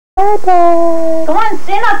birthday. Go on,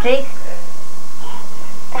 stand up, Jake.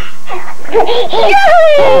 Yay!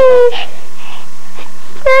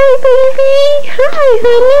 Hi, baby. Hi,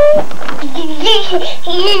 honey.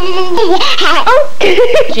 Oh.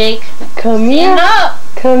 Jake, Come stand here. up.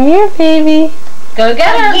 Come here, baby. Go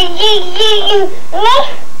get her.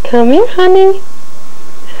 Come here, honey.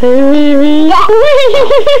 Hey, baby.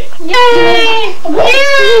 Yay!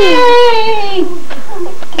 Yay!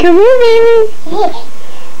 Come here, baby.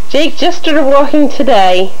 Jake just started walking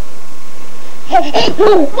today.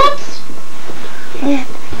 Whoops.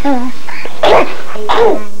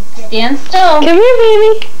 Stand still. Come here,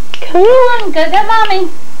 baby. Come Come here. on, go get mommy.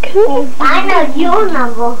 Come here. I know your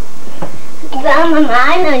number. Grandma,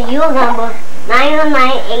 I know your number.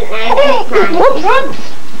 9098969. Whoops.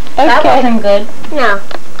 That Okay. wasn't good. No.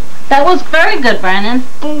 That was very good, Brandon.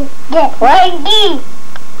 What?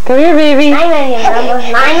 Come here, baby. I know your number.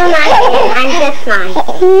 9098969.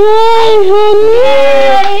 Yay,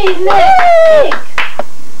 honey. Yay,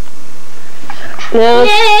 Now,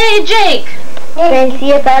 Yay, Jake. Can you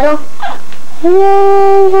see it better?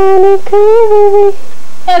 yay, honey. Come here, baby.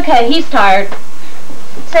 Okay, he's tired.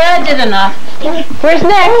 Say I did enough. Where's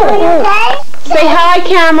Nick? Say hi,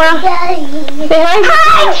 camera. Say hi.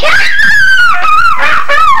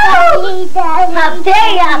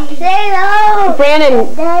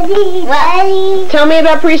 Brandon, tell me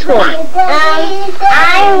about preschool.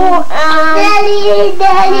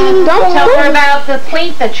 Don't tell her about the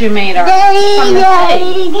plate that you made her. From the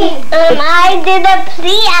plate. I did a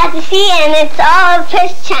plea at the sea and it's all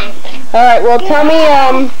fish tank. All right, well, tell me,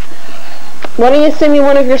 why don't you sing me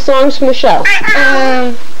one of your songs from the show?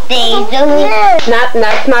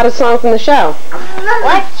 That's not a song from the show.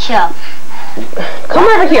 What show? Come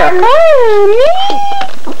over here. Come on, me.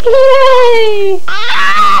 Yay.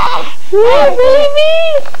 Yay, baby.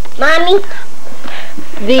 Mommy?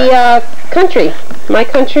 The, country. My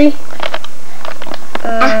country.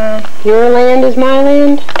 Your land is my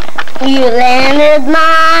land. You landed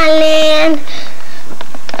my land.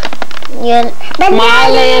 My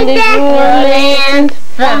land is your land.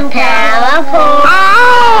 From California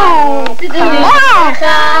to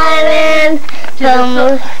Thailand,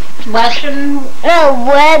 from Western. the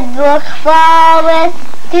Redwood Forest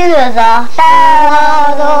to the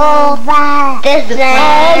Colorado. This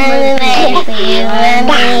land is made for you and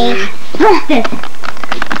me.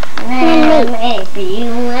 Land made for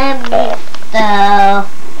you and me. The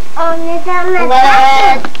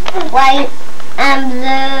red, white, and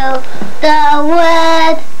blue. The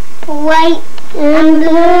red, white, and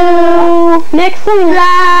blue. Next song.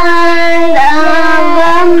 Land of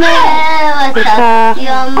America,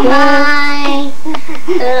 you're mine.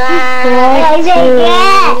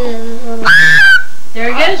 There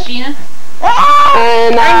he goes, Gina.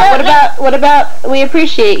 And what about we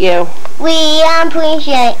appreciate you? We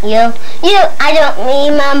appreciate you. I don't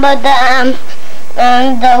remember the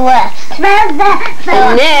rest. And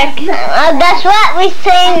Nick. That's what we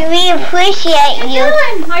say. We appreciate you.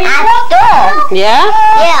 Are you At walking? store. Yeah?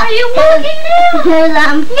 Yeah. Are you walking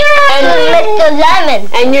now? Mr. Lemon.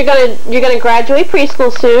 And you're gonna graduate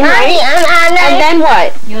preschool soon, Mommy, right? And then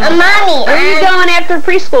what? Mommy. Where are you going after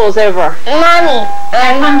preschool's over? Mommy.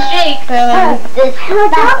 Here comes Jake.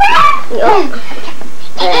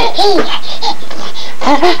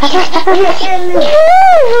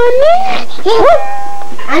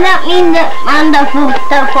 I don't mean the wonderful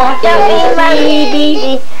stuff.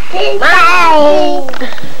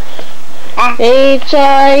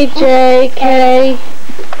 H-I-J-K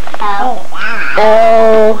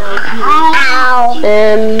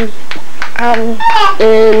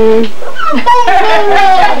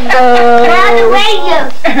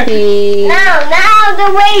L-M-N-O-P Now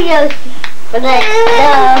the radios.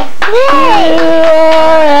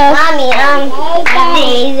 Mommy,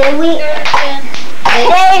 days a week.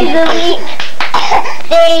 Days a week.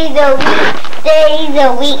 Days a week. Days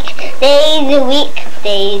a week. Days a week.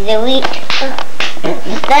 Days a week.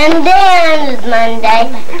 Sunday and Monday,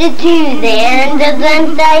 the Tuesday and the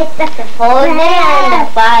Wednesday, the Thursday and the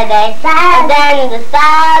Friday, and then the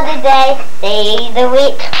Saturday. Days a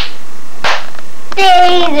week.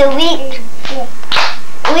 Days a week.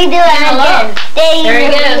 We do it again. Days There he a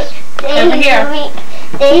is. week. Over Days here. a week.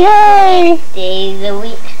 Days a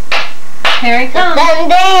week. Here he comes.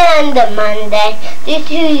 Sunday and the Monday, the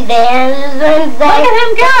Tuesday and the Wednesday. Look at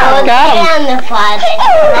him go. The Got him. Thursday and the Friday.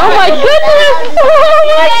 Oh my goodness!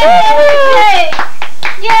 Oh my goodness!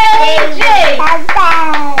 Yay, Jake.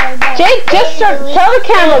 Jake, just tell the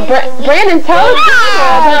camera, Brandon, tell the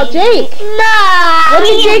camera about Jake. No. What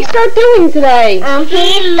did Jake start doing today?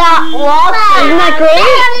 He stopped walking. Isn't that great?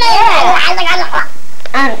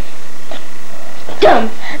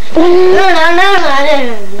 dump. No.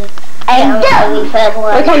 And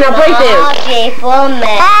Okay, now break it.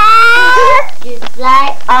 Just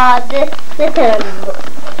like all the September,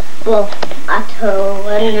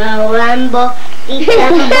 October, November,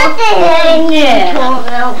 December,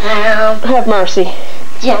 Have mercy.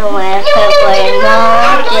 January, February,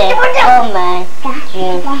 March, April, May,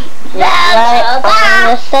 June, July,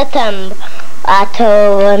 August, September,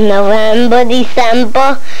 October, November,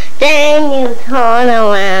 December, then you turn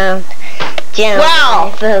around.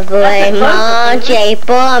 January, February, March,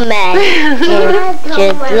 April, May, June,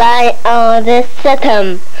 July, August,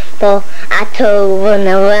 September, October,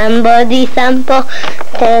 November, December.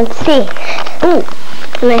 Let's see. Let's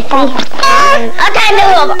see. Okay,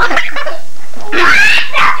 no.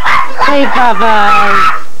 Hey,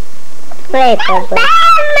 Papa. Wait, Papa.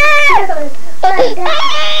 What are you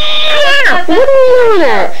doing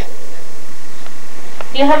at?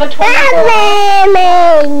 You have a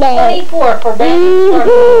 24 for baby.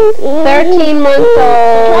 13 months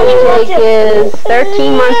old. Jake is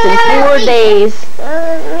 13 months and 4 days.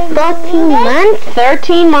 13 months?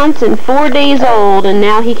 13 months and 4 days old, and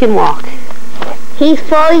now he can walk. He's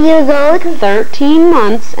 4 years old? 13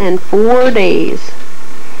 months and 4 days.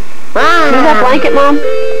 Wow. See that blanket, Mom?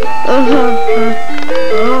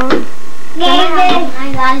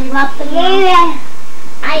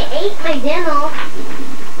 I ate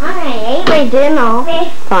my dinner.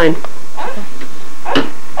 Fine.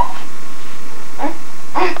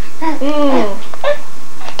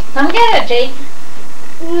 Come get it, Jake.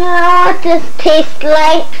 No, it just tastes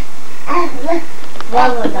like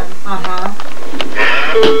bubblegum.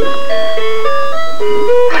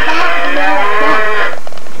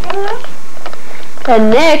 And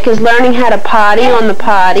Nick is learning how to potty on the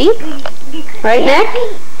potty. Right, Nick?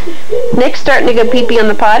 Nick's starting to go pee-pee on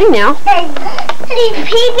the potty now. He's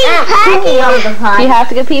pee-pee potty on the potty. Do you have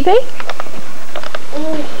to go pee-pee?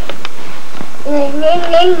 Here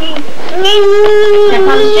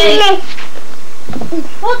comes Jake.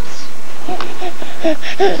 Whoops.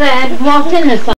 Walked in this